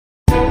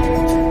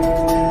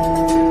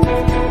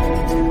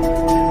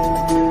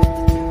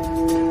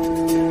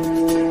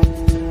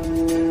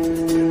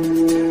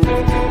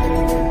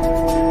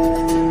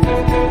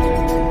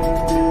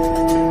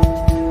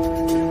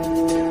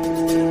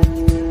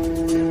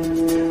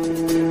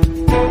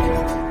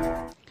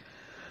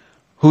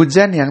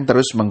Hujan yang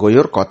terus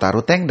mengguyur kota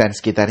Ruteng dan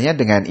sekitarnya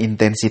dengan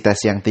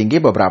intensitas yang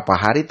tinggi beberapa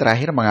hari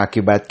terakhir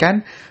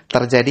mengakibatkan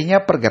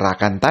terjadinya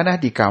pergerakan tanah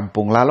di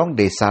Kampung Lalang,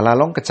 Desa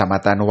Lalang,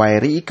 Kecamatan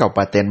Ngeri,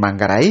 Kabupaten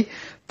Manggarai,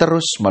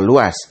 terus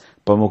meluas.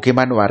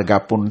 Pemukiman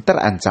warga pun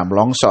terancam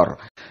longsor.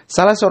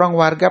 Salah seorang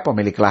warga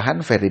pemilik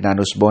lahan,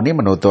 Ferdinandus Boni,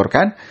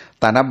 menuturkan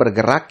tanah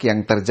bergerak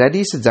yang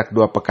terjadi sejak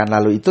 2 pekan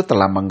lalu itu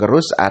telah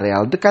menggerus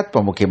areal dekat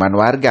pemukiman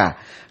warga.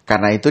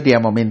 Karena itu dia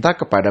meminta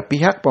kepada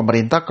pihak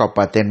pemerintah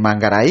Kabupaten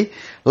Manggarai,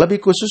 lebih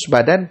khusus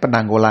Badan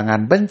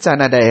Penanggulangan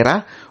Bencana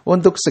Daerah,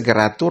 untuk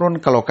segera turun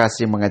ke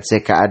lokasi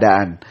mengecek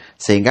keadaan,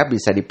 sehingga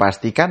bisa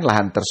dipastikan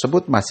lahan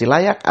tersebut masih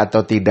layak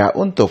atau tidak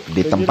untuk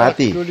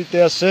ditempati.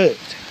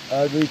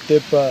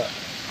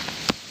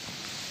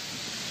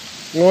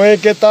 Ngoe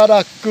kita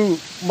raku,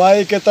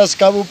 mai kita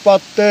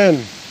kabupaten,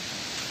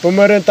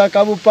 pemerintah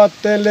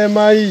kabupaten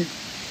lemai,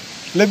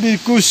 lebih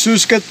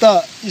khusus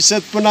kita iset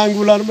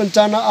penanggulan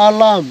bencana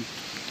alam,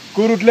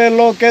 kurut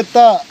lelo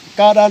kita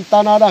keadaan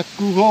tanah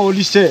raku ho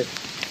lise.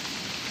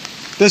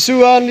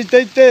 Tesuan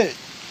litete,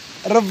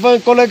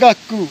 reveng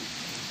kolegaku,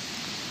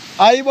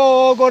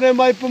 aibo gone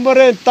mai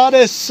pemerintah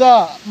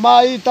desa,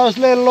 mai tas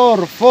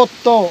lelor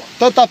foto,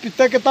 tetapi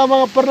kita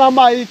pernah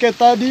mai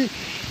kita di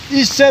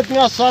iset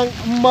ngasang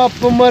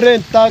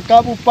pemerintah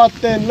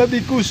kabupaten,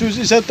 lebih khusus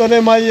iset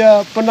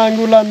maya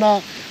penanggulan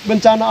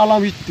bencana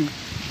alam itu.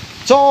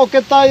 So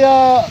kita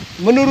ya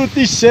menurut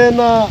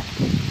isena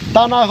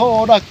tanah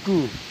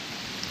hodaku.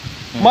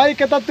 Mai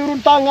kita turun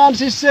tangan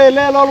sise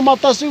lelol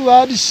mata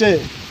suha dise.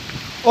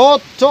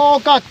 O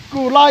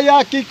cokaku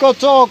layaki ko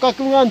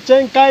cokaku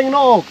nganceng kain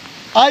nook.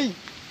 Ai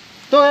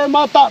to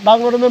mata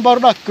dangor membaru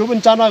daku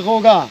bencana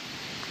hoga.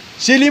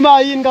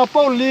 Silimain ka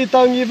poli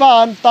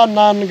tangivan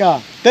tanan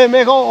ka.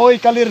 Temeko oi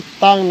kalir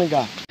tang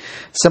nega.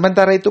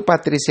 Sementara itu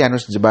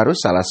Patrisianus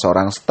Jebarus, salah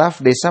seorang staf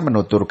desa,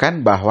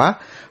 menuturkan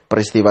bahwa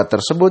peristiwa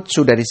tersebut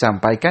sudah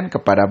disampaikan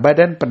kepada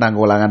Badan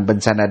Penanggulangan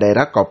Bencana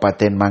Daerah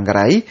Kabupaten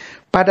Manggarai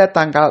pada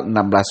tanggal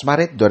 16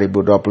 Maret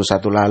 2021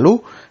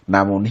 lalu,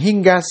 namun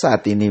hingga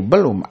saat ini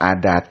belum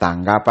ada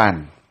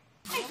tanggapan.